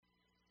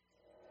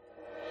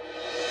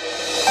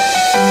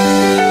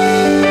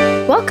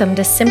Welcome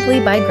to Simply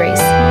by Grace,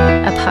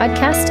 a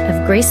podcast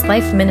of Grace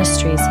Life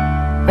Ministries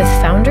with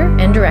founder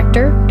and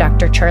director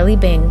Dr. Charlie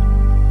Bing.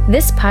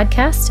 This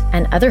podcast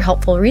and other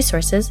helpful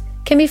resources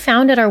can be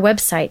found at our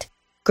website,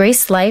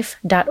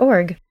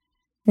 gracelife.org.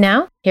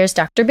 Now, here's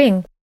Dr.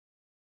 Bing.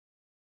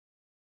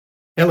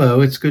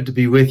 Hello, it's good to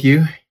be with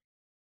you,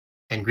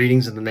 and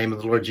greetings in the name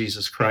of the Lord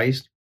Jesus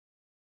Christ.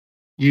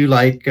 You,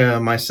 like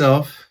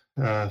myself,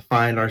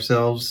 find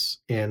ourselves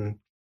in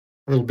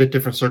a little bit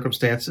different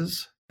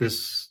circumstances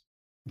this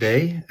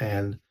day,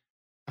 and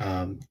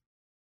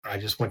I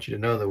just want you to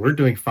know that we're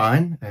doing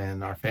fine,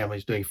 and our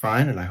family's doing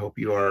fine, and I hope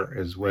you are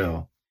as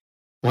well.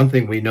 One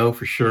thing we know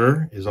for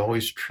sure is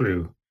always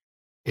true,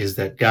 is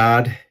that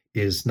God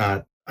is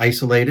not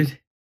isolated.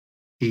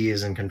 He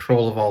is in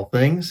control of all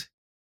things.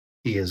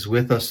 He is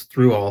with us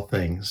through all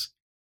things,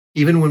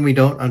 even when we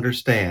don't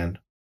understand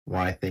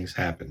why things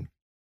happen,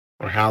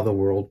 or how the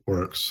world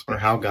works, or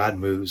how God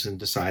moves and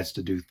decides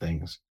to do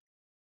things.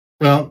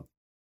 Well,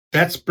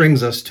 that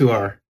brings us to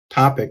our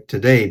topic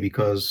today,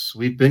 because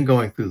we've been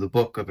going through the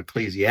book of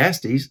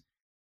Ecclesiastes,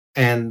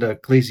 and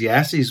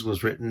Ecclesiastes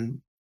was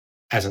written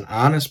as an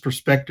honest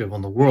perspective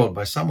on the world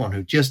by someone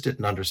who just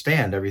didn't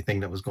understand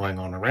everything that was going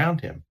on around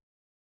him.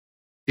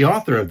 The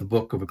author of the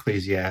book of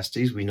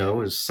Ecclesiastes, we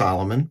know, is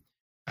Solomon,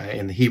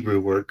 in the Hebrew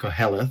word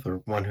Koheleth,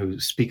 or one who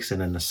speaks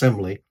in an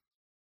assembly,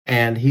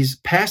 and he's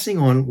passing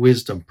on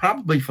wisdom,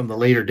 probably from the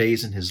later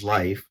days in his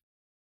life,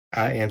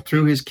 and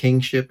through his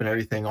kingship and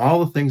everything,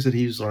 all the things that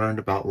he's learned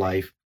about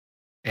life,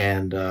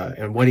 and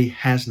what he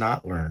has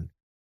not learned.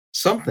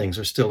 Some things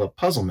are still a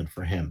puzzlement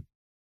for him.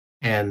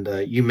 And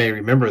you may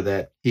remember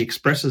that he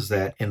expresses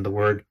that in the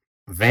word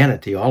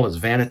vanity. All is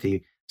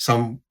vanity.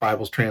 Some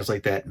Bibles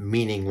translate that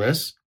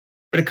meaningless,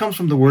 but it comes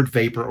from the word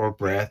vapor or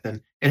breath, and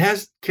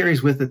it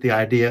carries with it the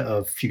idea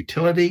of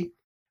futility,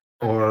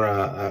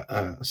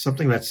 or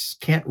something that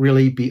can't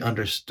really be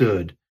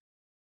understood.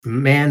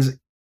 Man's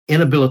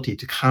inability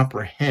to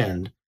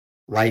comprehend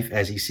life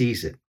as he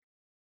sees it.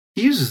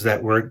 He uses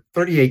that word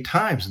 38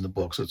 times in the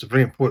book, so it's a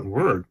very important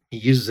word. He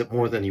uses it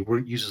more than he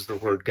uses the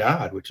word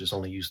God, which is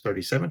only used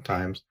 37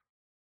 times.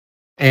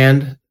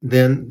 And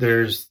then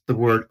there's the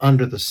word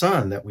under the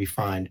sun that we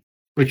find,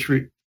 which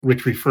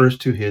refers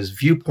to his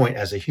viewpoint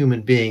as a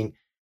human being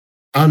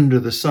under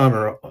the sun,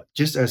 or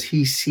just as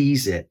he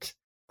sees it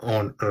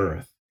on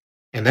earth.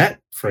 And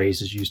that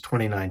phrase is used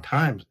 29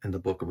 times in the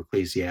book of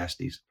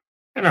Ecclesiastes.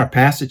 And our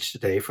passage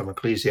today from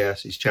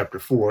Ecclesiastes chapter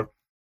 4,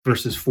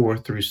 verses 4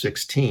 through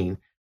 16,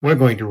 we're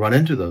going to run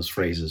into those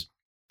phrases.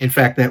 In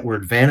fact, that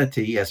word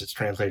vanity, as it's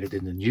translated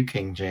in the New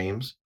King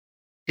James,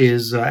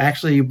 is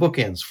actually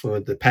bookends for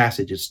the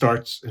passage. It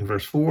starts in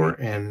verse 4,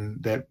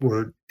 and that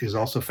word is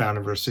also found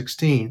in verse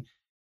 16.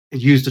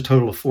 It's used a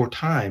total of 4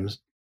 times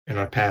in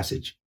our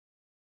passage.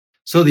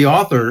 So the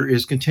author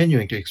is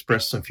continuing to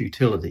express some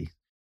futility.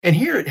 And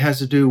here it has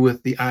to do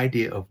with the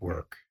idea of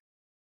work.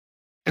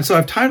 And so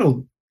I've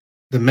titled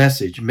the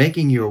message,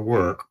 Making Your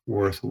Work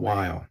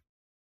Worthwhile.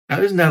 Now,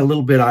 isn't that a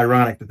little bit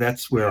ironic that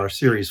that's where our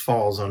series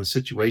falls on a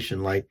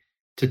situation like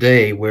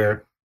today,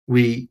 where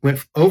we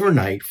went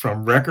overnight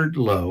from record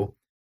low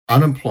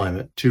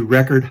unemployment to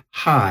record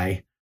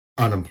high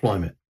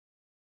unemployment?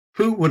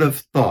 Who would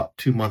have thought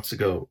 2 months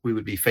ago we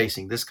would be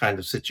facing this kind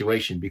of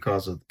situation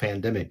because of the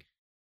pandemic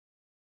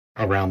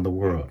around the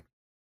world?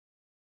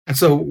 And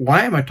so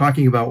why am I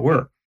talking about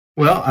work?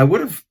 Well, I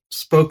would have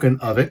spoken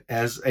of it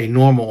as a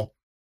normal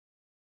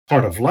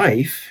part of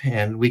life,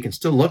 and we can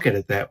still look at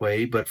it that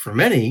way, but for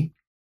many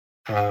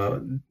are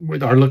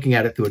looking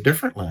at it through a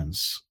different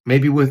lens,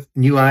 maybe with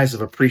new eyes of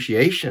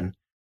appreciation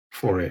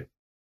for it,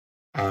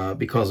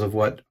 because of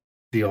what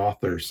the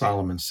author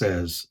Solomon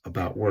says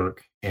about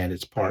work and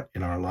its part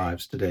in our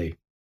lives today.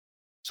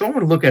 So I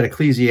want to look at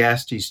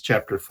Ecclesiastes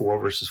chapter 4,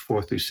 verses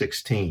 4 through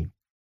 16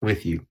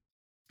 with you.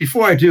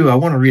 Before I do, I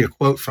want to read a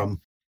quote from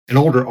an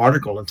older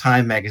article in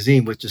Time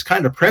magazine, which is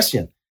kind of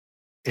prescient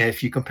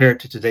if you compare it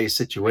to today's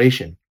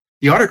situation.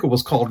 The article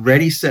was called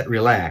Ready, Set,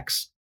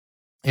 Relax.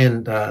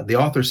 And the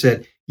author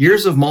said,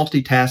 years of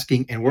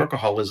multitasking and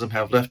workaholism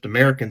have left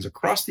Americans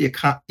across the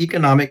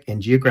economic and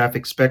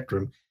geographic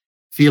spectrum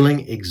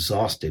feeling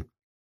exhausted.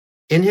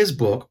 In his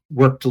book,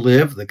 Work to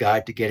Live, The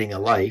Guide to Getting a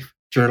Life,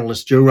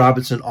 journalist Joe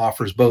Robinson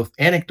offers both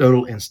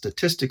anecdotal and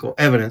statistical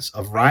evidence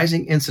of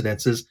rising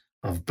incidences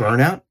of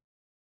burnout,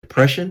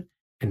 depression,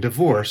 and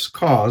divorce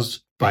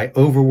caused by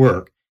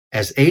overwork,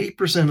 as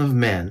 80% of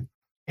men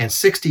and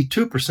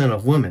 62%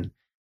 of women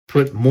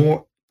put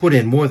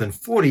in more than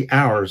 40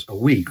 hours a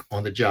week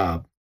on the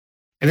job.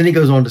 And then he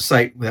goes on to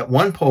cite that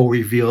one poll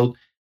revealed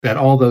that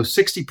although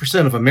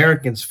 60% of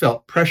Americans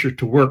felt pressure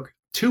to work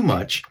too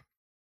much,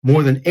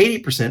 more than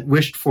 80%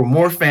 wished for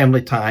more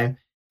family time,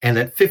 and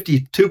that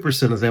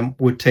 52% of them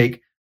would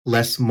take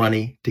less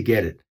money to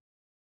get it.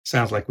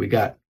 Sounds like we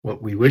got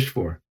what we wished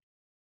for.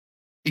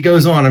 He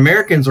goes on,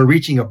 Americans are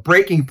reaching a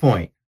breaking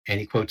point, and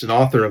he quotes an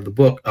author of the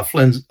book,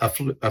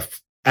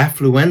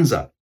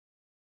 Affluenza,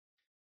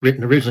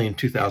 written originally in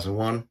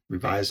 2001,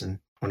 revised in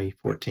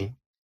 2014,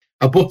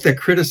 a book that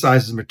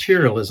criticizes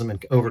materialism and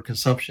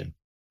overconsumption.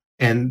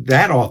 And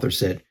that author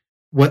said,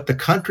 what the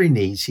country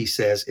needs, he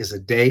says, is a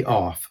day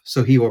off.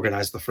 So he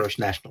organized the first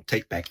National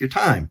Take Back Your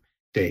Time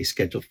Day,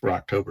 scheduled for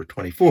October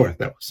 24th.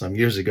 That was some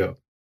years ago.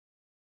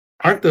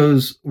 Aren't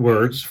those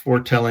words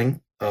foretelling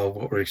of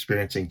what we're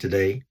experiencing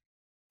today?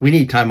 We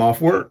need time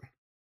off work.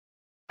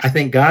 I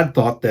think God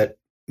thought that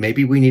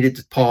maybe we needed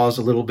to pause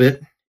a little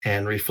bit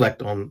and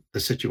reflect on the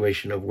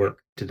situation of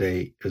work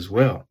today as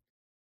well.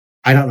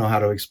 I don't know how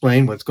to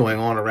explain what's going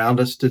on around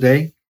us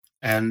today.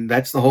 And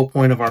that's the whole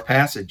point of our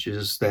passage,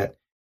 is that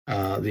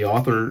the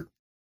author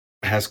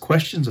has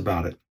questions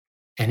about it,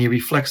 and he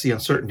reflects the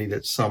uncertainty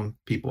that some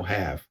people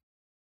have.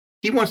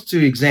 He wants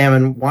to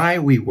examine why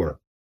we work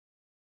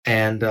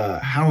and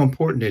how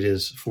important it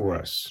is for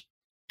us.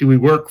 Do we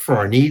work for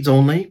our needs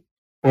only,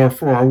 or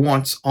for our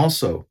wants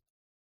also?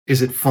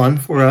 Is it fun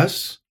for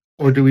us,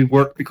 or do we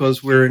work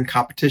because we're in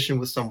competition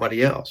with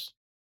somebody else?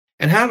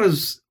 And how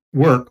does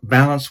work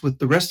balance with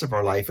the rest of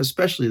our life,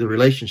 especially the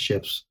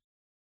relationships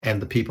and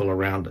the people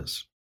around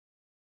us?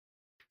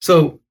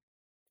 So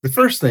the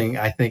first thing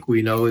I think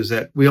we know is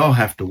that we all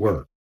have to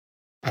work.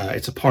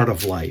 It's a part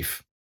of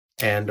life,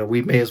 and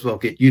we may as well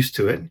get used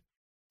to it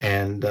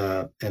and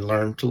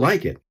learn to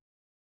like it.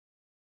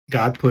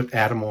 God put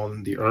Adam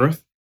on the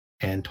earth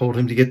and told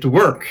him to get to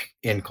work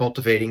in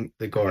cultivating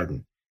the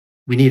garden.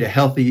 We need a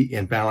healthy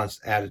and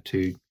balanced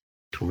attitude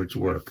towards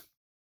work.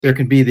 There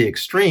can be the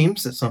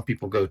extremes that some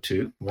people go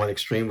to. One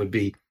extreme would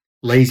be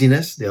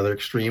laziness. The other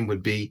extreme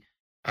would be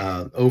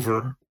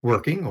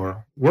overworking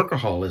or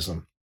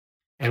workaholism.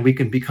 And we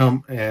can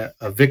become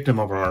a victim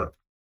of our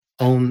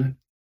own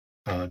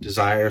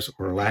desires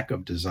or lack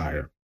of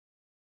desire.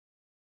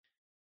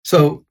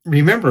 So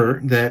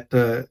remember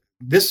that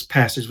this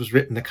passage was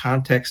written in the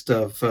context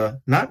of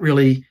not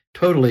really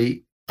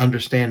totally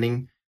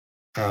understanding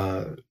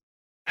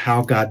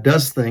how God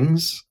does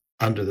things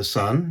under the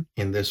sun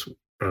in this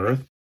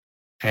earth,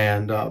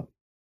 and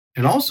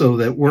also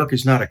that work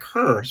is not a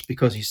curse,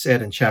 because he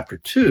said in chapter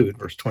 2,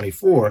 verse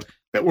 24,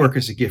 that work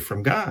is a gift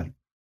from God.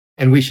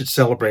 And we should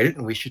celebrate it,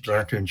 and we should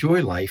learn to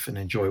enjoy life and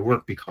enjoy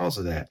work because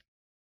of that.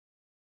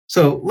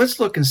 So let's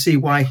look and see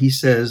why he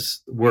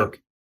says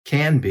work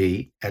can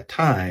be, at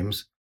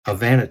times, a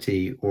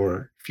vanity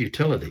or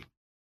futility.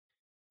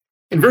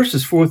 In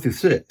verses 4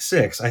 through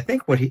 6, I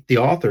think what the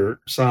author,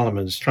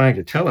 Solomon, is trying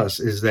to tell us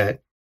is that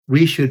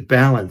we should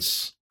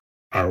balance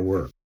our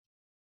work.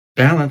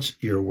 Balance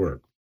your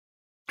work.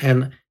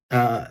 And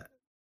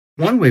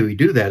one way we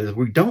do that is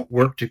we don't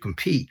work to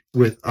compete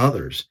with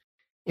others.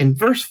 In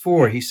verse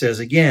 4, he says,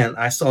 again,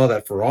 I saw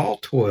that for all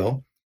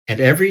toil and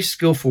every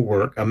skillful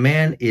work, a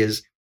man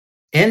is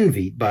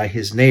envied by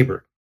his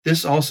neighbor.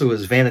 This also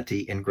is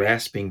vanity and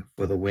grasping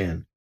for the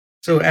wind.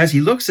 So as he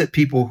looks at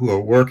people who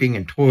are working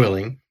and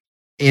toiling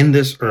in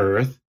this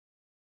earth,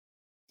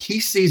 he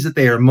sees that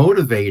they are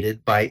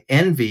motivated by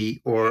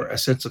envy or a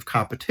sense of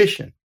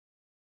competition.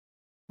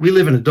 We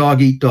live in a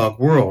dog-eat-dog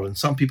world, and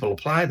some people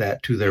apply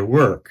that to their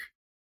work.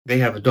 They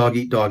have a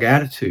dog-eat-dog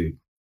attitude.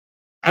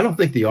 I don't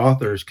think the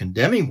author is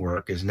condemning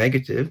work as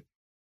negative,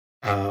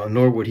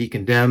 nor would he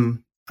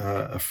condemn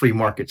a free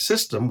market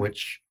system,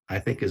 which I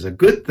think is a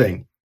good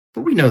thing.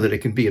 But we know that it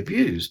can be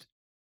abused.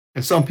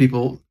 And some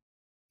people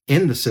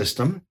in the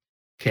system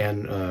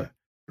can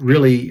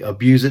really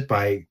abuse it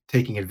by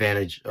taking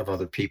advantage of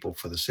other people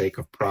for the sake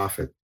of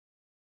profit.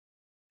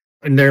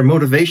 And their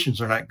motivations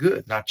are not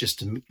good, not just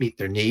to meet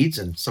their needs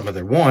and some of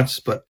their wants,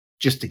 but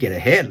just to get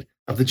ahead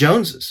of the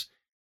Joneses.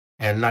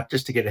 And not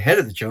just to get ahead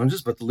of the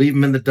Joneses, but to leave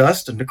them in the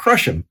dust and to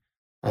crush them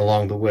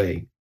along the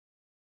way.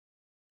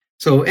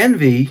 So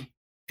envy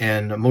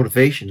and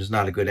motivation is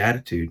not a good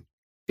attitude.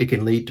 It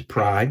can lead to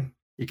pride.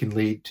 It can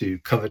lead to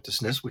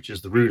covetousness, which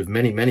is the root of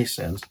many, many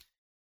sins.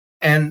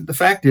 And the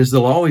fact is,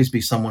 there'll always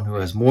be someone who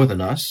has more than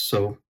us.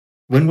 So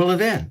when will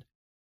it end?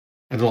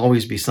 And there'll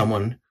always be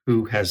someone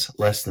who has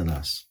less than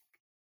us.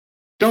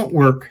 Don't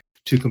work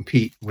to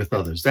compete with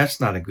others.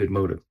 That's not a good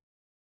motive.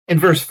 In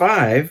verse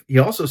 5, he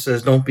also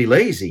says, don't be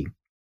lazy.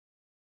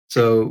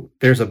 So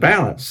there's a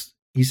balance.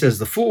 He says,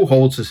 the fool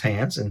holds his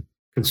hands and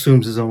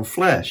consumes his own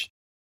flesh.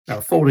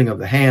 Now, folding of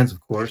the hands, of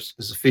course,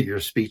 is a figure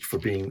of speech for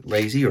being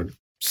lazy or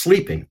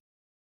sleeping.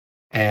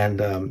 And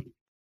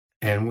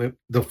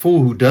the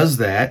fool who does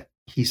that,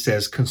 he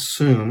says,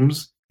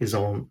 consumes his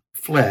own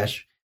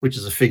flesh, which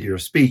is a figure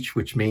of speech,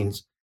 which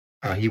means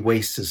he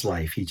wastes his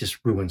life. He just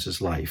ruins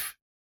his life.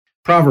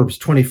 Proverbs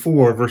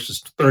 24,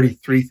 verses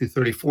 33 through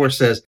 34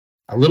 says,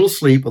 a little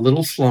sleep, a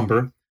little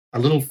slumber, a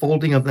little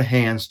folding of the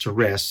hands to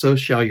rest, so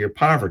shall your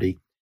poverty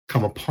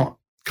come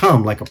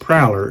like a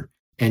prowler,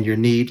 and your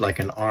need like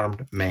an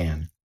armed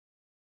man.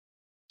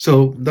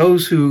 So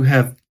those who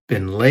have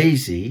been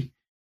lazy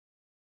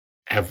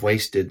have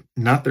wasted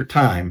not their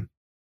time,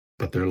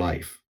 but their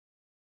life.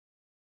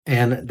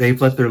 And they've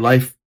let their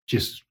life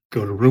just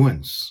go to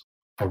ruins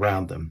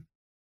around them.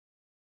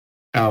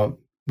 Now,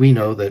 we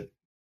know that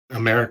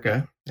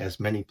America, as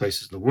many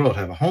places in the world,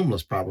 have a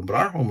homeless problem, but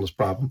our homeless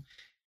problem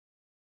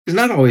is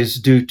not always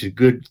due to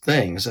good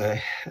things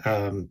or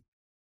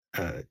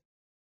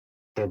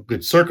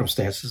good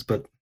circumstances,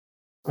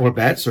 or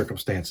bad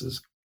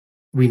circumstances.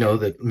 We know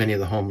that many of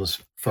the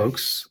homeless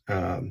folks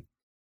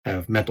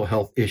have mental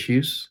health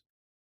issues,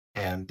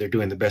 and they're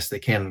doing the best they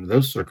can under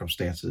those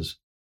circumstances.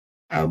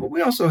 But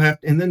we also have,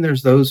 and then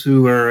there's those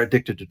who are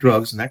addicted to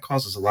drugs, and that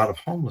causes a lot of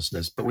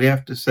homelessness. But we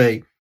have to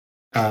say,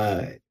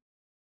 uh,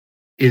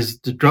 does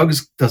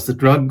the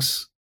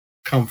drugs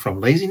come from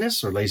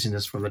laziness or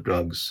laziness from the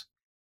drugs?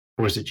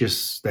 Or is it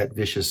just that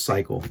vicious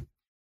cycle?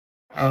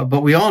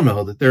 But we all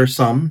know that there are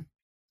some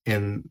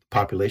in the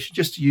population,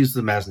 just to use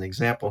them as an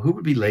example, who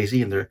would be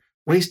lazy and they're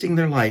wasting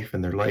their life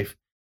and their life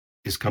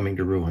is coming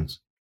to ruins.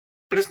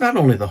 But it's not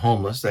only the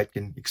homeless that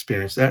can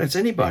experience that, it's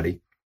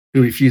anybody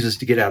who refuses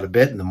to get out of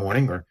bed in the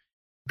morning or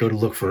go to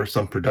look for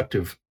some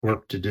productive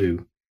work to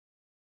do.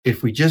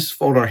 If we just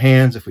fold our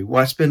hands, if we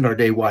spend our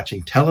day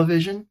watching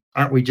television,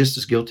 aren't we just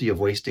as guilty of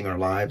wasting our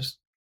lives?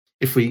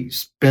 If we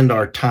spend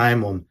our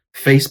time on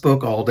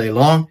Facebook all day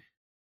long,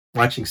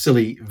 watching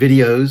silly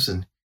videos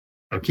and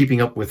or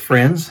keeping up with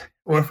friends,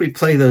 or if we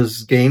play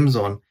those games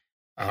on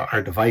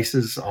our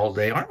devices all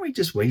day, aren't we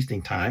just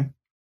wasting time?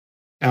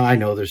 Now, I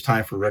know there's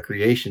time for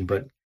recreation,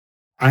 but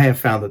I have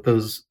found that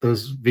those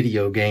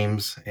video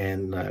games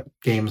and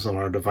games on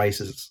our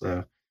devices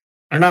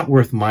are not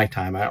worth my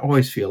time. I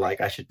always feel like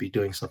I should be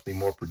doing something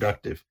more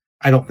productive.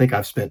 I don't think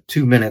I've spent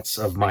 2 minutes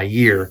of my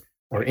year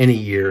or any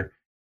year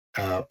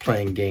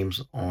playing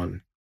games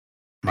on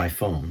my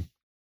phone.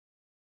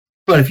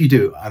 But if you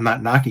do, I'm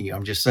not knocking you.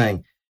 I'm just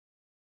saying,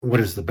 what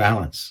is the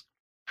balance?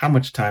 How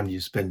much time do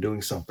you spend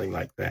doing something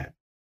like that?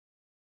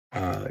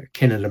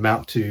 Can it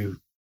amount to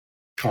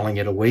calling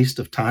it a waste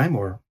of time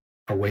or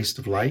a waste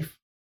of life?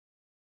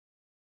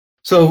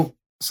 So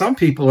some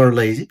people are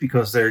lazy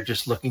because they're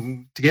just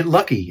looking to get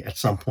lucky at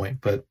some point.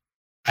 But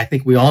I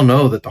think we all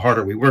know that the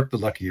harder we work, the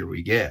luckier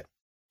we get.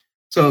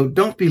 So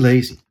don't be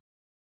lazy.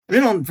 And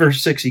then on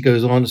verse 6, he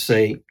goes on to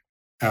say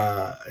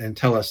and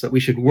tell us that we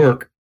should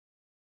work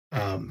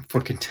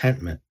for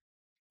contentment.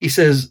 He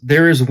says,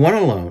 there is one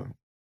alone.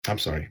 I'm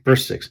sorry,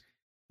 verse 6.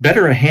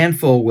 Better a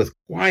handful with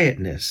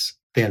quietness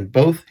than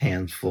both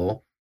hands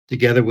full,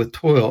 together with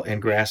toil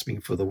and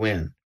grasping for the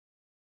wind.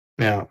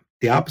 Now,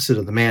 the opposite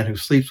of the man who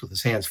sleeps with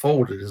his hands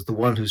folded is the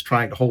one who's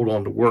trying to hold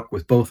on to work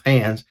with both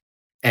hands.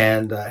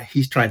 And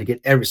he's trying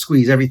to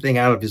squeeze everything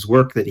out of his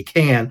work that he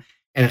can.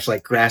 And it's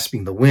like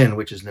grasping the wind,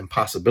 which is an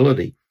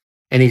impossibility.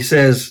 And he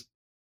says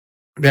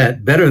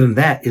that better than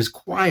that is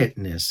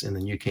quietness in the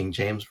New King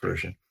James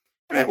Version.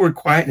 And that word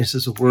quietness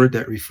is a word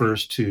that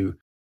refers to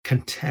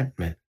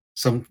contentment.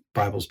 Some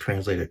Bibles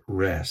translate it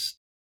rest.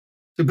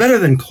 So better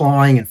than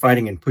clawing and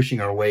fighting and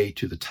pushing our way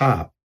to the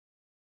top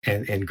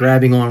and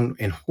grabbing on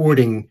and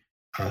hoarding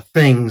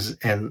things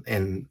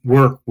and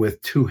work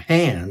with two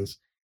hands,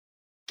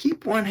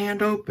 keep one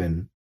hand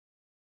open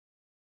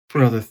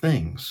for other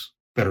things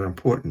that are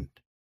important,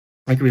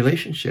 like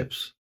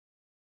relationships,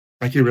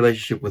 like your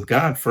relationship with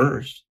God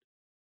first,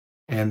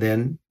 and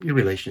then your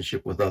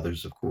relationship with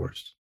others, of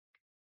course.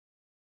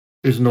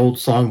 There's an old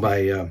song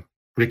by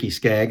Ricky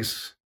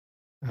Skaggs,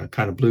 a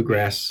kind of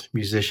bluegrass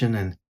musician,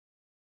 and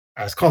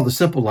it's called The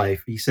Simple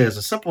Life. He says,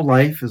 a simple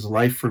life is a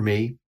life for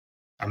me,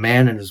 a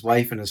man and his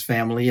wife and his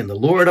family, and the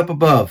Lord up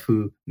above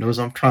who knows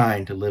I'm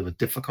trying to live a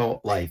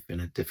difficult life in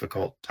a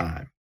difficult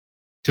time,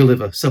 to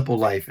live a simple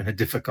life in a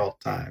difficult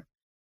time.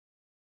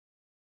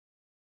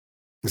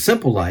 The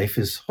simple life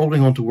is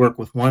holding on to work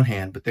with one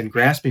hand, but then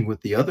grasping with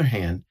the other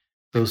hand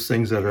those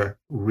things that are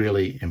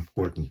really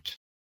important,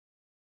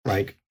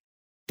 like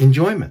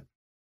enjoyment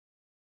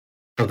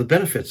of the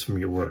benefits from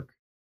your work,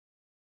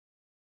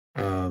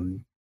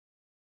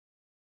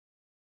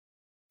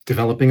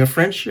 developing a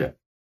friendship,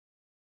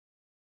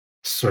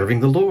 serving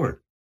the Lord.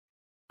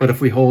 But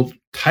if we hold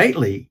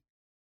tightly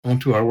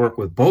onto our work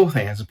with both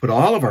hands and put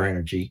all of our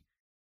energy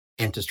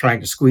into trying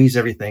to squeeze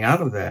everything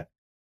out of that,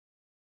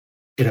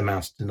 it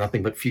amounts to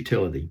nothing but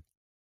futility.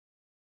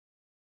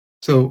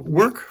 So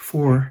work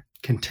for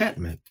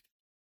contentment.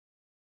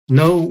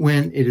 Know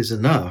when it is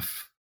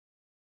enough.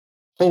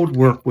 Hold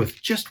work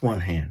with just one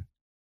hand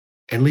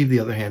and leave the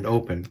other hand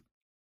open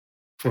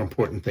for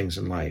important things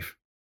in life.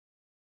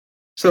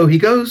 So he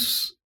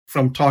goes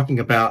from talking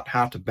about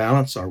how to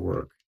balance our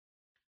work,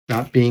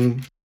 not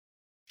being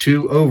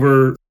too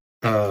over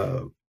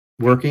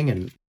working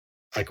and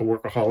like a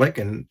workaholic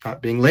and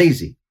not being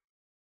lazy,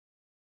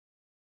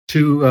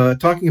 to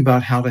talking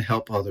about how to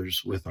help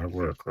others with our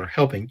work, or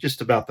helping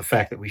just about the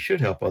fact that we should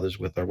help others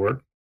with our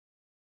work.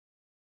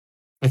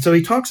 And so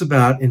he talks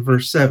about in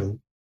verse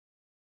 7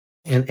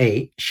 and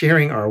 8,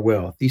 sharing our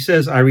wealth. He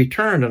says, I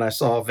returned and I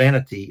saw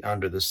vanity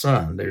under the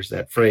sun. There's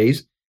that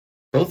phrase,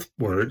 both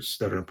words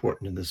that are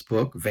important in this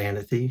book,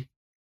 vanity,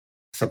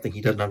 something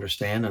he doesn't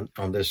understand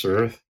on this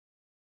earth.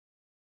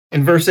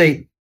 And verse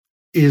 8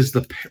 is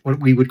what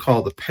we would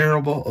call the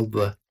parable of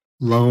the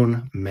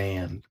lone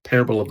man,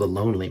 parable of the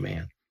lonely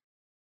man.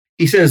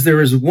 He says, there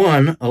is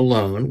one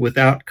alone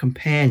without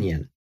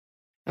companion.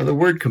 Now, the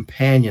word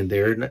companion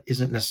there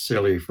isn't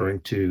necessarily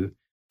referring to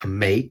a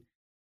mate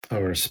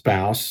or a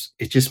spouse.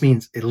 It just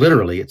means,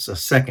 it's a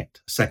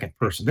second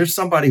person. There's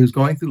somebody who's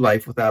going through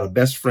life without a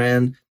best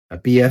friend, a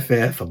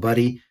BFF, a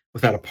buddy,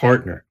 without a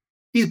partner.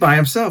 He's by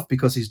himself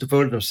because he's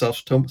devoted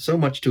himself so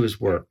much to his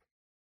work,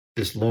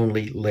 this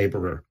lonely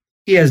laborer.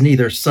 He has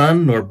neither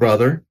son nor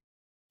brother,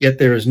 yet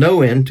there is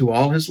no end to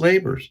all his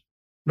labors,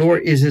 nor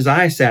is his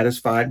eye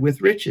satisfied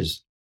with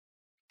riches.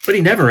 But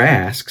he never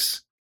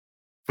asks,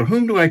 for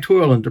whom do I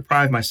toil and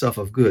deprive myself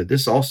of good?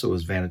 This also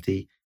is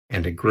vanity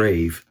and a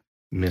grave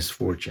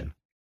misfortune.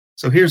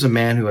 So here's a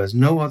man who has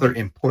no other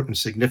important,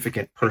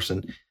 significant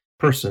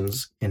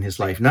persons in his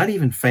life, not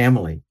even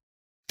family.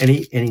 And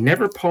he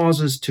never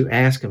pauses to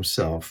ask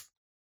himself,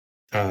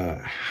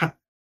 why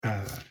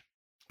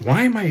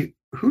am I,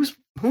 who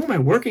am I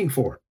working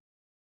for?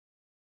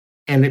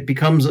 And it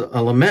becomes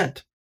a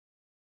lament.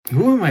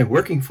 Who am I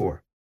working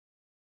for?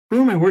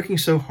 Who am I working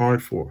so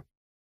hard for?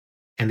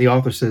 And the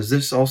author says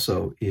this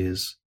also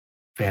is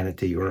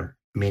vanity or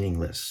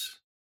meaningless.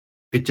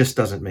 It just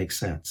doesn't make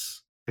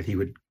sense that he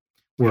would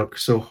work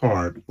so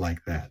hard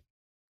like that.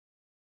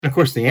 And of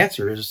course, the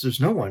answer is there's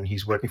no one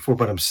he's working for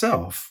but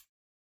himself.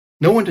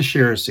 No one to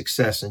share his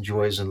success and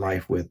joys in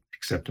life with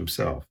except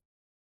himself.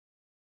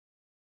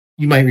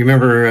 You might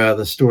remember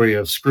the story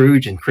of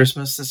Scrooge and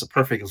Christmas. This is a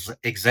perfect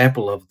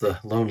example of the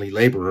lonely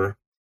laborer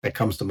that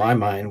comes to my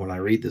mind when I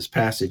read this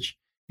passage.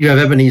 You have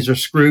Ebenezer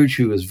Scrooge,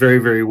 who is very,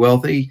 very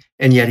wealthy,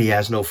 and yet he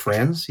has no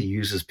friends. He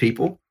uses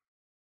people.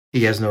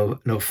 He has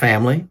no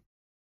family.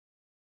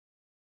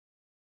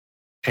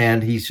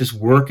 And he's just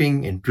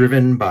working and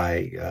driven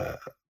by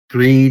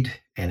greed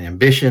and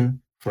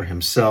ambition for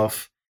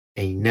himself.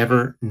 And he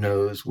never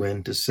knows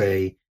when to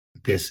say,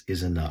 this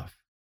is enough.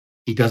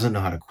 He doesn't know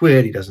how to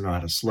quit. He doesn't know how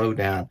to slow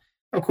down.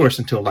 Of course,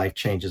 until life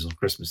changes on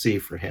Christmas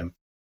Eve for him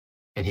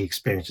and he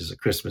experiences a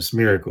Christmas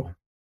miracle.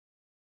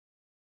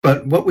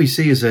 But what we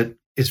see is that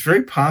it's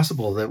very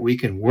possible that we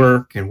can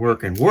work and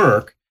work and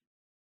work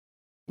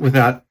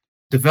without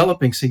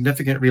developing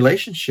significant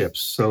relationships.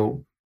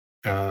 So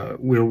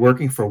we're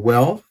working for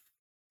wealth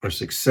or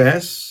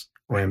success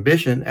or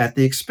ambition at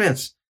the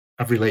expense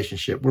of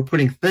relationship. We're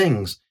putting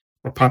things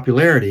or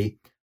popularity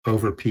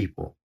over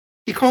people.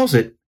 He calls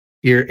it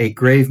here a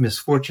grave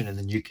misfortune in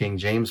the New King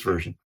James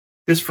Version.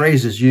 This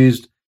phrase is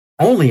used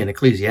only in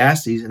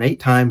Ecclesiastes, and 8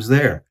 times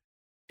there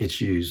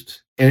it's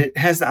used. And it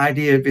has the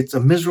idea of it's a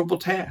miserable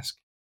task.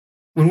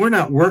 When we're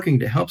not working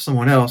to help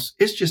someone else,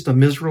 it's just a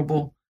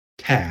miserable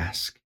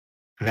task.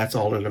 And that's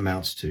all it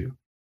amounts to.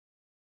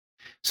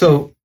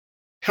 So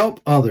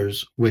help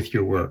others with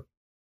your work.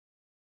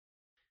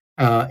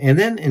 And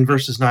then in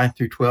verses 9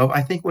 through 12,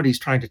 I think what he's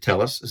trying to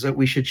tell us is that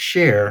we should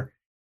share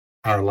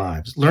our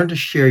lives. Learn to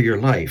share your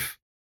life.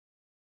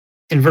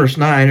 In verse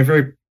 9, a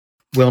very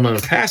well-known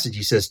passage,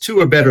 he says, 2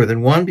 are better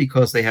than one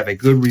because they have a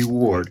good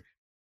reward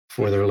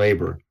for their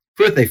labor.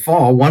 For if they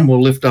fall, one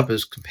will lift up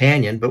his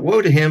companion, but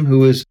woe to him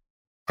who is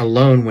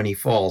alone when he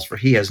falls, for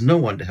he has no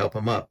one to help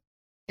him up.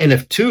 And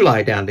if 2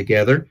 lie down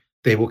together,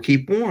 they will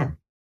keep warm.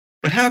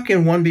 But how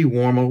can one be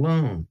warm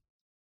alone?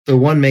 Though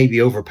one may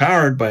be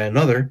overpowered by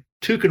another,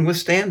 2 can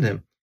withstand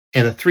him,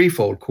 and a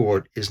threefold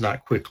cord is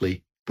not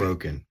quickly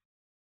broken.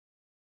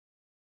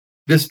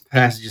 This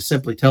passage is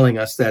simply telling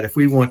us that if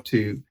we want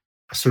to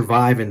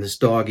survive in this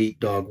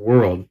dog-eat-dog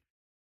world,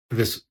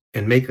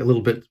 and make a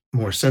little bit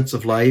more sense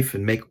of life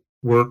and make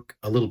work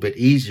a little bit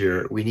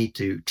easier, we need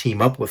to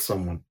team up with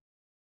someone.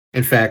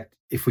 In fact,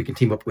 if we can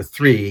team up with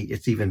 3,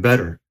 it's even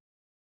better.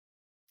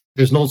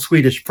 There's an old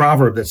Swedish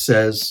proverb that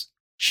says,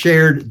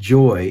 shared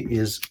joy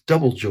is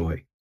double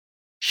joy.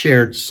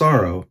 Shared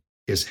sorrow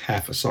is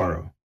half a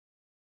sorrow.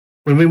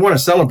 When we want to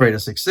celebrate a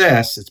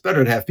success, it's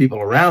better to have people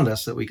around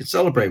us that we can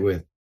celebrate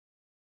with.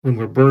 When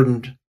we're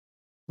burdened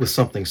with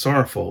something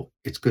sorrowful,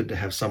 it's good to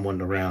have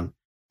someone around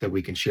that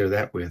we can share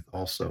that with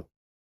also.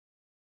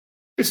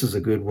 This is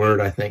a good word,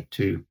 I think,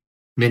 to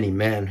many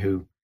men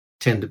who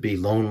tend to be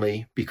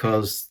lonely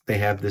because they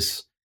have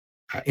this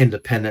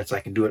independence,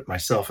 I can do it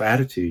myself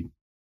attitude,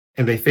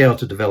 and they fail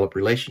to develop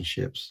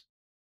relationships.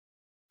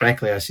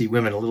 Frankly, I see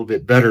women a little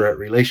bit better at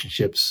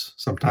relationships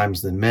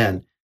sometimes than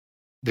men.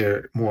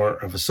 They're more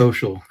of a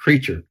social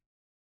creature.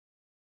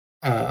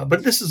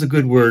 But this is a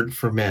good word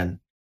for men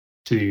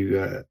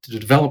to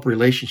develop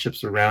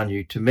relationships around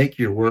you, to make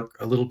your work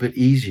a little bit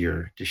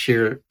easier, to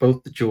share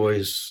both the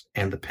joys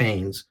and the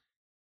pains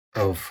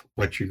of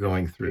what you're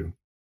going through.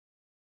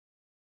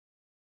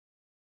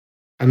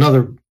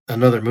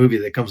 Another movie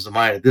that comes to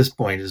mind at this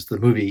point is the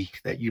movie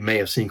that you may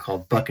have seen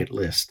called Bucket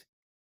List.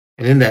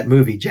 And in that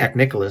movie, Jack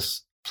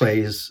Nicklaus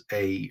plays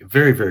a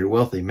very, very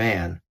wealthy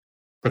man,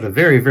 but a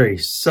very, very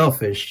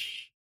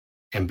selfish,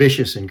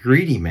 ambitious, and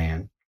greedy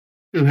man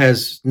who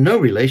has no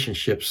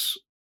relationships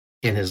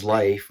in his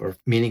life or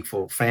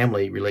meaningful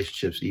family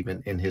relationships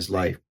even in his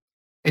life.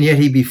 And yet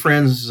he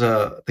befriends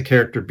the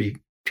character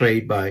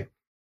portrayed by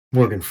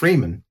Morgan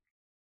Freeman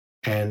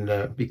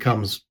and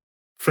becomes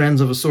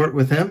friends of a sort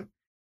with him.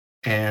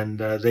 And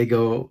they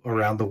go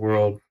around the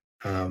world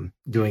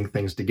doing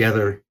things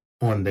together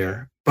on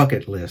their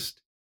bucket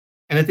list.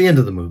 And at the end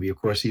of the movie, of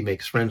course, he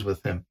makes friends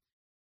with him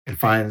and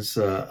finds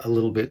a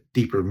little bit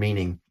deeper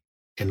meaning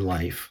in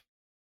life.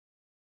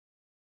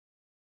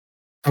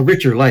 A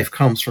richer life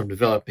comes from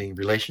developing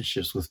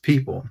relationships with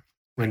people.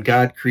 When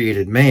God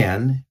created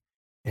man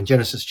in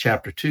Genesis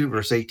chapter 2,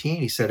 verse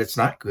 18, he said it's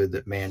not good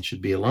that man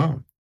should be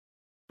alone.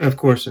 And of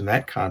course, in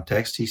that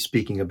context, he's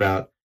speaking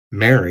about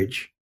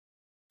marriage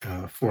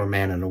for a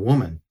man and a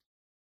woman.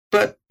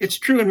 But it's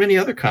true in many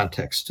other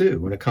contexts too.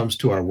 When it comes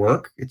to our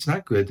work, it's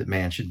not good that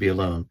man should be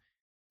alone.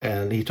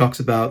 And he talks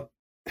about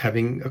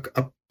having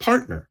a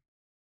partner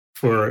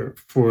for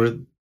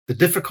the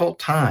difficult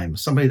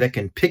times, somebody that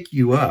can pick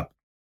you up.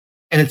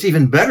 And it's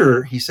even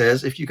better, he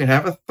says, if you can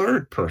have a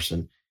third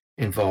person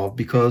involved,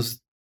 because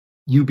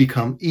you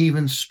become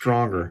even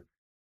stronger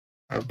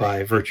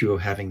by virtue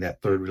of having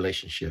that third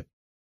relationship.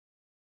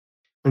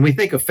 When we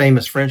think of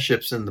famous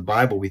friendships in the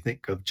Bible, we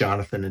think of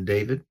Jonathan and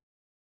David,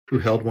 who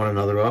held one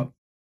another up,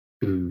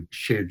 who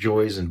shared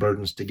joys and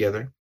burdens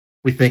together.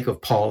 We think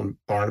of Paul and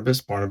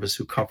Barnabas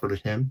who comforted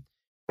him.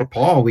 For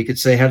Paul, we could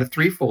say, had a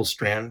threefold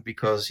strand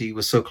because he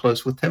was so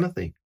close with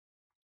Timothy,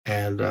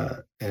 and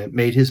it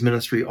made his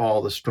ministry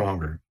all the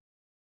stronger.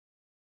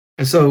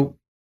 And so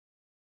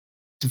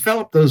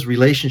develop those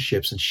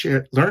relationships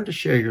and learn to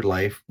share your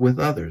life with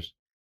others.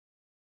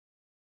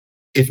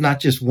 If not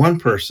just one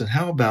person,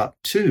 how about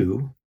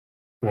two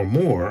or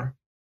more,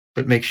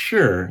 but make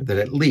sure that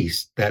at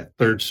least that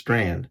third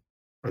strand,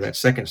 or that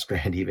second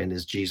strand even,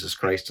 is Jesus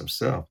Christ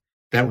himself.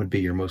 That would be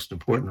your most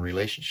important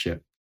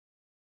relationship.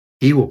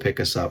 He will pick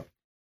us up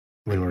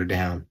when we're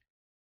down,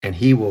 and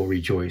he will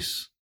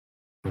rejoice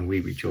when we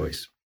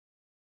rejoice.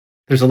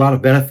 There's a lot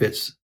of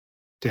benefits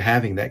to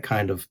having that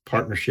kind of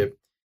partnership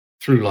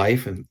through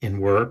life and in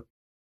work.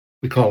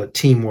 We call it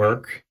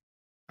teamwork.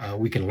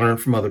 We can learn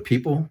from other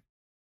people,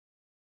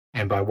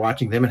 and by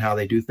watching them and how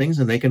they do things,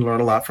 and they can learn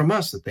a lot from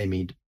us that they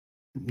need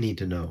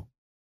to know.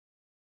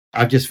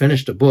 I've just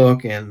finished a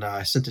book, and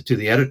I sent it to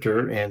the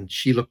editor, and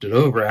she looked it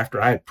over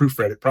after I had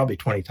proofread it probably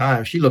 20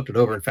 times. She looked it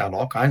over and found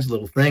all kinds of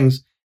little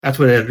things. That's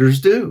what editors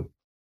do.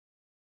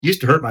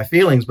 Used to hurt my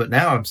feelings, but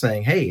now I'm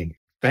saying, hey,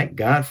 thank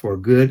God for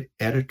good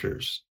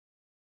editors.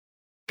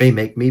 They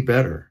make me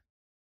better.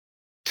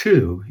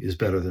 Two is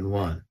better than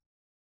one.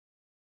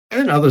 And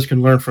then others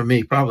can learn from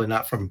me, probably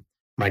not from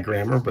my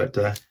grammar, but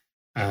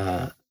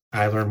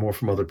I learn more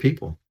from other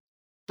people.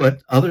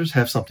 But others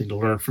have something to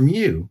learn from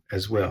you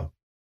as well.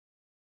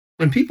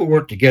 When people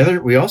work together,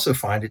 we also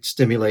find it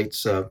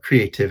stimulates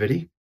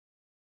creativity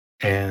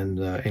and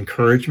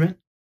encouragement.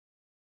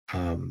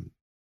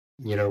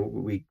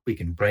 We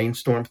can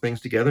brainstorm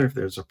things together if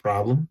there's a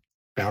problem,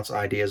 bounce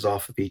ideas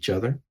off of each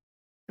other.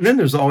 And then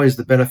there's always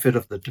the benefit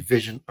of the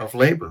division of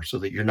labor, so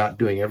that you're not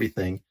doing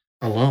everything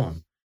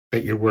alone,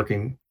 that you're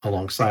working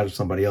alongside of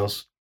somebody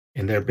else,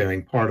 and they're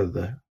bearing part of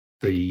the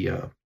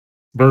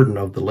burden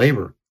of the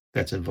labor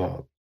that's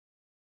involved.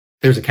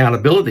 There's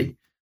accountability,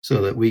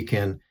 so that we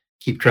can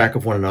keep track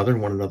of one another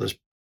and one another's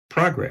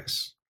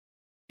progress.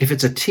 If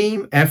it's a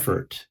team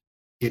effort,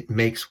 it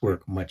makes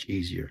work much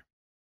easier.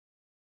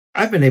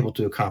 I've been able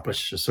to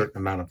accomplish a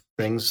certain amount of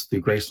things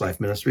through Grace Life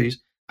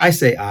Ministries. I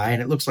say I,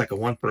 and it looks like a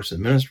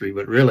one-person ministry,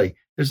 but really,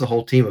 there's a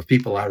whole team of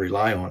people I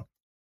rely on.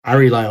 I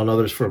rely on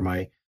others for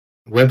my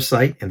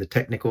website and the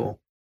technical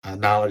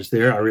knowledge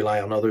there. I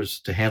rely on others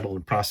to handle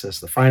and process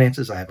the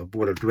finances. I have a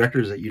board of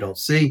directors that you don't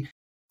see.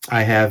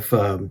 I have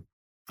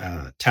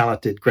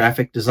talented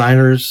graphic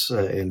designers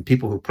and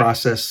people who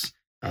process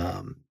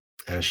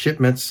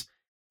shipments,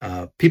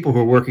 people who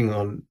are working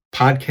on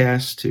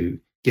podcasts to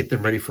get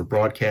them ready for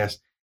broadcast.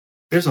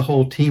 There's a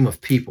whole team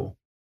of people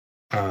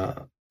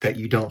that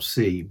you don't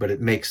see, but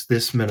it makes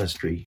this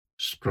ministry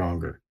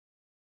stronger.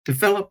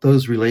 Develop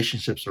those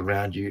relationships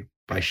around you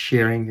by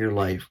sharing your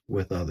life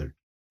with others.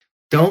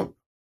 Don't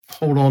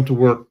hold on to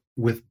work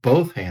with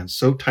both hands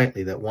so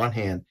tightly that one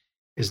hand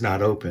is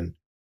not open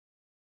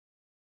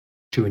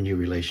to a new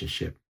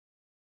relationship.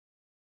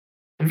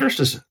 In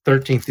verses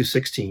 13 through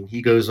 16,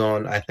 he goes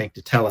on, I think,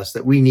 to tell us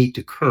that we need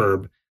to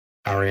curb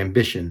our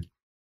ambition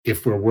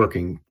if we're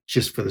working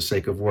just for the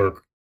sake of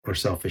work or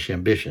selfish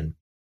ambition.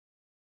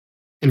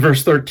 In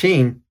verse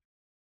 13,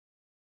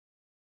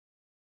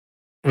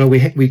 you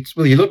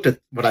looked at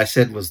what I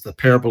said was the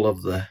parable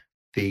of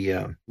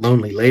the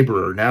lonely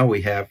laborer. Now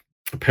we have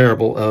a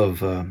parable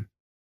of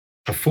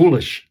a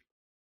foolish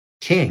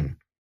king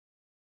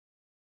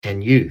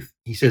and youth.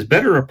 He says,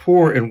 better a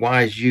poor and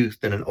wise youth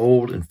than an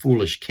old and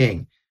foolish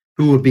king,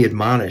 who will be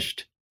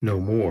admonished no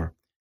more.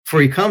 For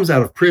he comes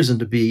out of prison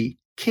to be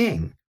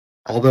king,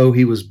 although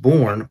he was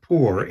born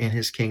poor in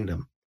his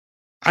kingdom.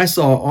 I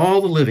saw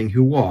all the living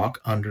who walk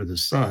under the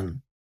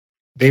sun.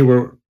 They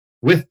were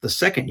with the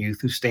second youth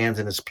who stands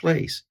in his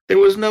place. There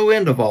was no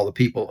end of all the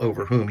people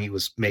over whom he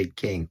was made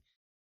king.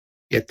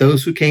 Yet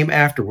those who came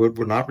afterward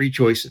will not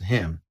rejoice in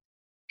him.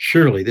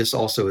 Surely this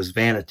also is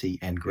vanity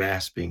and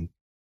grasping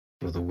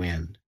for the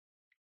wind.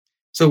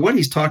 So what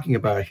he's talking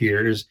about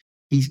here is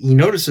he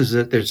notices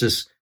that there's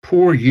this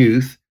poor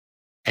youth,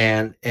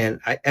 and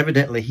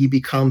evidently he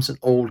becomes an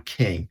old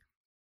king.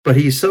 But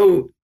he's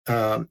so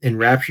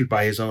enraptured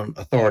by his own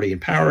authority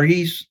and power,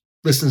 he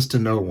listens to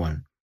no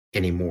one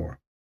anymore.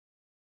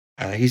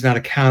 He's not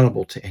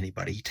accountable to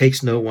anybody. He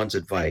takes no one's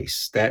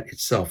advice. That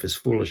itself is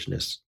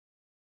foolishness.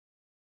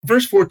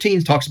 Verse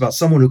 14 talks about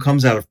someone who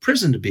comes out of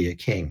prison to be a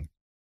king.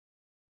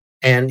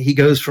 And he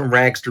goes from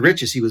rags to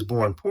riches. He was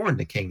born poor in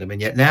the kingdom,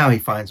 and yet now he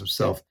finds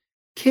himself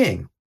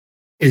king.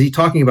 Is he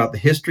talking about the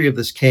history of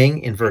this king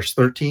in verse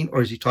 13,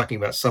 or is he talking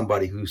about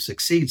somebody who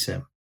succeeds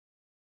him?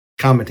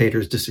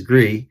 Commentators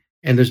disagree,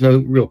 and there's no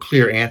real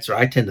clear answer.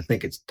 I tend to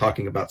think it's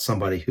talking about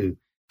somebody who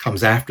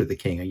comes after the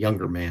king, a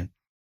younger man,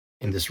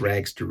 in this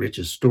rags to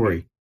riches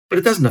story. But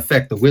it doesn't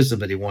affect the wisdom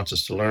that he wants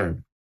us to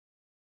learn.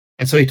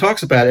 And so he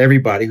talks about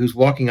everybody who's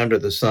walking under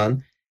the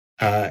sun,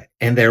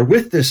 and they're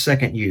with this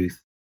second youth,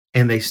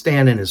 and they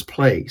stand in his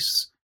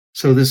place.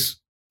 So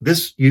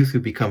this youth who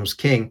becomes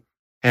king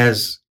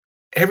has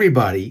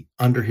everybody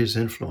under his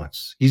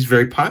influence. He's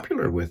very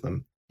popular with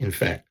them, in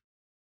fact.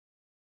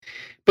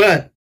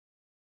 But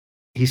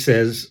he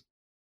says,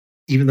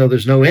 even though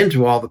there's no end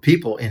to all the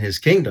people in his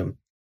kingdom,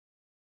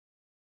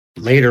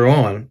 later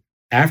on,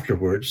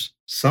 afterwards,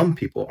 some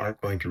people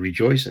aren't going to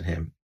rejoice in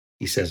him,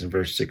 he says in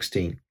verse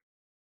 16.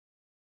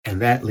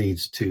 And that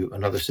leads to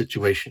another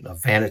situation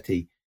of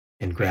vanity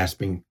and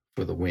grasping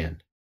for the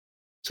wind.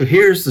 So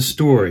here's the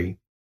story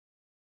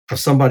of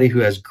somebody who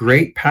has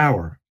great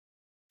power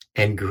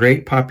and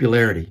great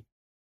popularity,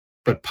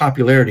 but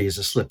popularity is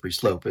a slippery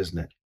slope, isn't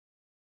it?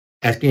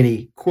 Ask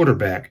any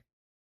quarterback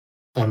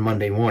on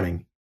Monday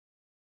morning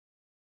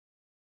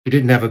who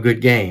didn't have a good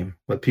game,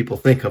 what people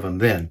think of him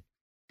then,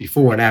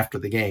 before and after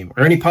the game,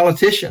 or any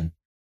politician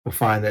will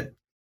find that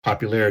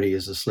popularity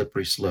is a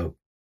slippery slope.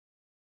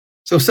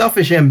 So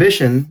selfish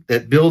ambition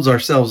that builds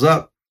ourselves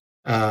up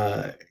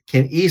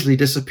can easily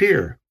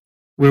disappear,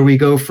 where we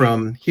go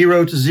from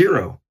hero to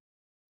zero,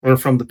 or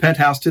from the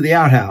penthouse to the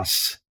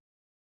outhouse.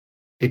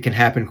 It can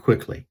happen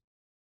quickly.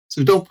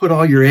 So don't put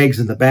all your eggs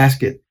in the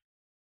basket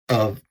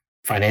of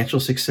financial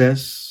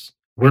success,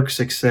 work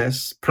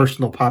success,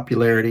 personal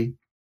popularity,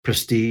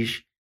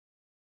 prestige,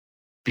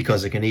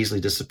 because it can easily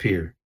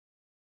disappear.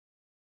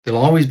 There'll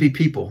always be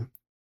people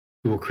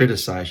who will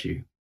criticize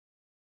you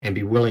and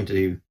be willing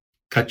to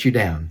cut you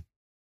down.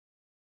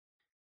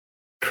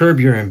 Curb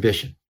your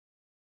ambition.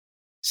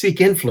 Seek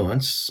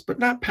influence, but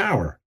not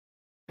power.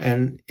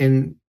 And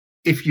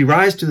if you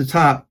rise to the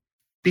top,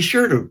 be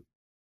sure to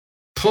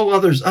pull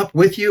others up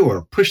with you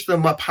or push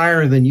them up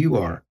higher than you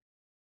are.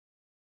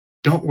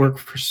 Don't work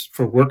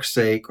for work's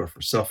sake or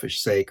for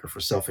selfish sake or for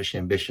selfish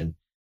ambition.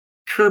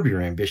 Curb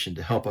your ambition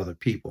to help other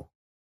people.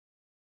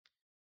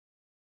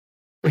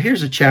 Well,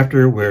 here's a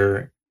chapter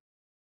where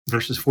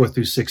verses 4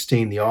 through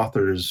 16, the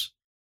author is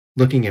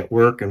looking at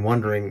work and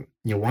wondering,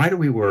 why do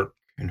we work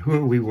and who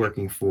are we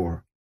working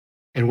for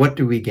and what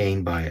do we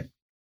gain by it?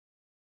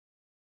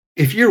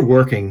 If you're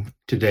working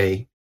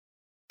today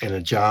in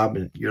a job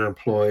and you're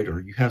employed or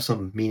you have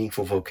some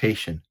meaningful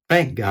vocation,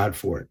 thank God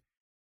for it.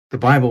 The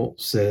Bible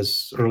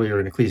says earlier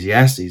in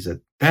Ecclesiastes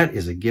that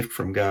is a gift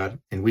from God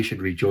and we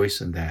should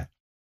rejoice in that.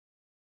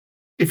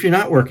 If you're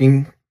not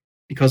working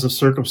because of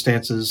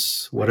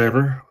circumstances,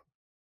 whatever,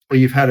 or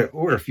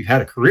if you've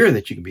had a career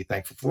that you can be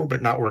thankful for,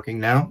 but not working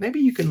now, maybe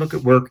you can look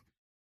at work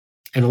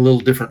in a little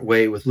different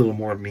way with a little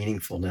more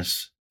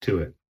meaningfulness to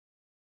it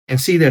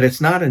and see that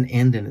it's not an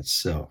end in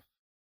itself,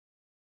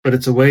 but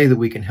it's a way that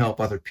we can help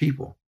other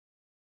people.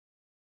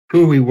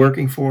 Who are we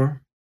working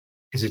for?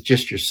 Is it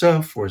just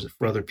yourself or is it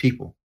for other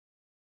people?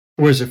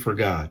 Or is it for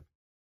God?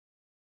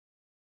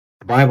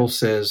 The Bible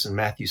says in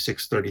Matthew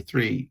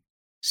 6:33,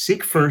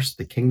 seek first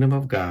the kingdom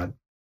of God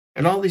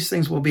and all these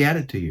things will be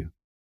added to you.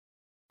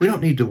 We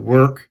don't need to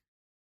work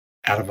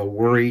out of a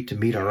worry to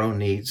meet our own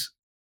needs.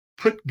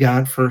 Put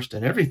God first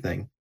in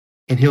everything,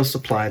 and he'll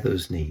supply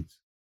those needs.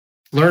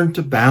 Learn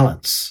to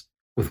balance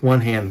with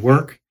one hand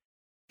work,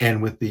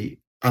 and with the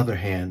other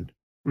hand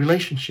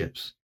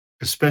relationships,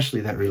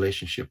 especially that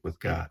relationship with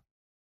God.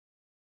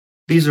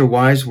 These are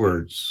wise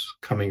words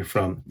coming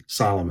from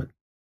Solomon,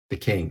 the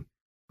king,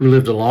 who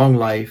lived a long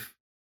life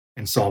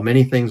and saw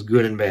many things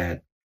good and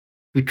bad,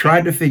 who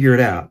tried to figure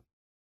it out.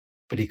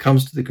 But he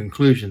comes to the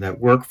conclusion that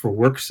work for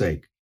work's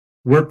sake,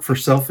 work for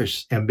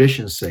selfish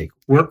ambition's sake,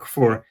 work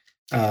for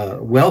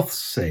wealth's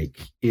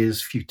sake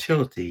is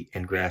futility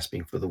and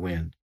grasping for the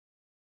wind.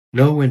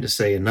 Know when to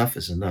say enough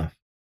is enough.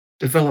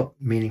 Develop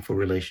meaningful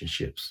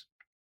relationships.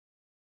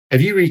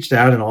 Have you reached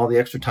out in all the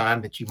extra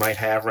time that you might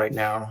have right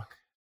now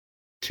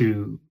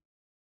to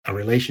a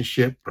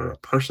relationship or a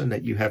person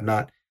that you have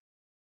not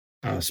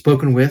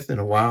spoken with in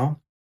a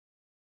while?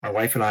 My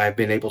wife and I have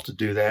been able to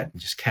do that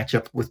and just catch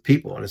up with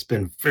people, and it's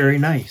been very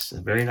nice, a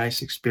very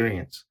nice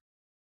experience.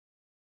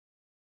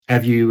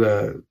 Have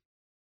you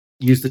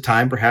used the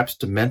time perhaps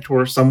to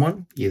mentor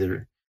someone,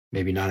 either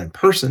maybe not in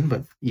person,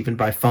 but even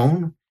by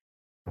phone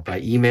or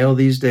by email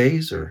these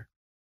days or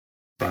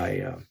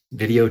by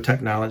video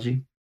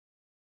technology?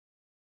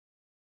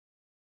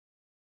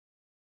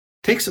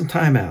 Take some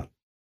time out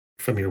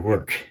from your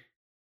work,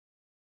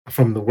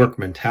 from the work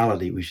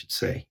mentality, we should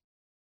say,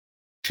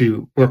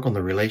 to work on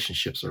the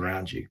relationships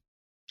around you.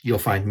 You'll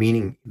find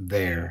meaning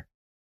there,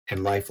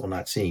 and life will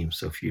not seem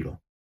so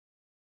futile.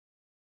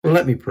 Well,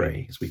 let me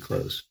pray as we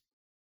close.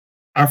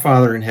 Our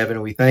Father in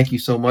heaven, we thank you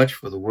so much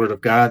for the word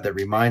of God that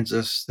reminds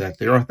us that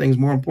there are things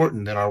more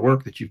important than our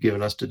work that you've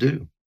given us to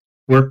do.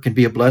 Work can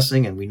be a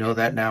blessing, and we know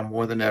that now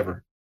more than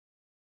ever.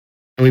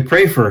 And we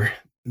pray for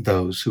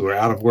those who are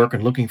out of work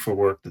and looking for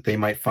work, that they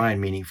might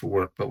find meaningful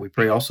work. But we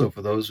pray also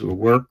for those who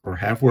work or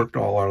have worked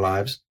all our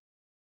lives,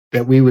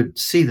 that we would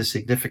see the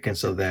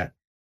significance of that.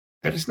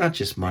 That it's not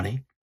just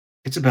money.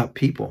 It's about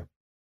people.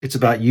 It's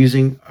about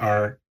using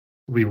our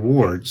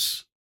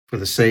rewards for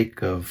the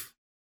sake of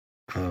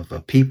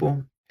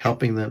people,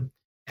 helping them,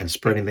 and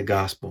spreading the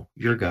gospel,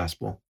 your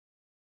gospel.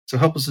 So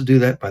help us to do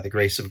that by the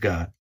grace of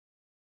God.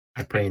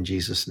 I pray in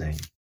Jesus' name.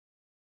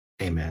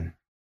 Amen.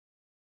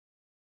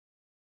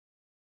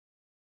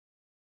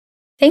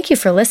 Thank you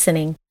for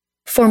listening.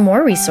 For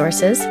more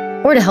resources,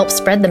 or to help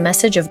spread the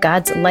message of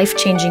God's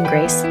life-changing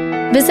grace,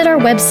 visit our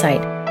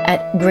website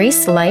at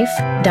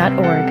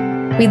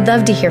gracelife.org. We'd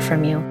love to hear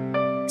from you.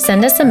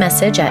 Send us a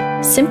message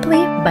at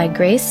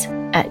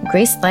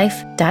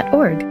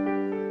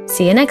simplybygrace@gracelife.org.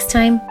 See you next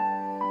time.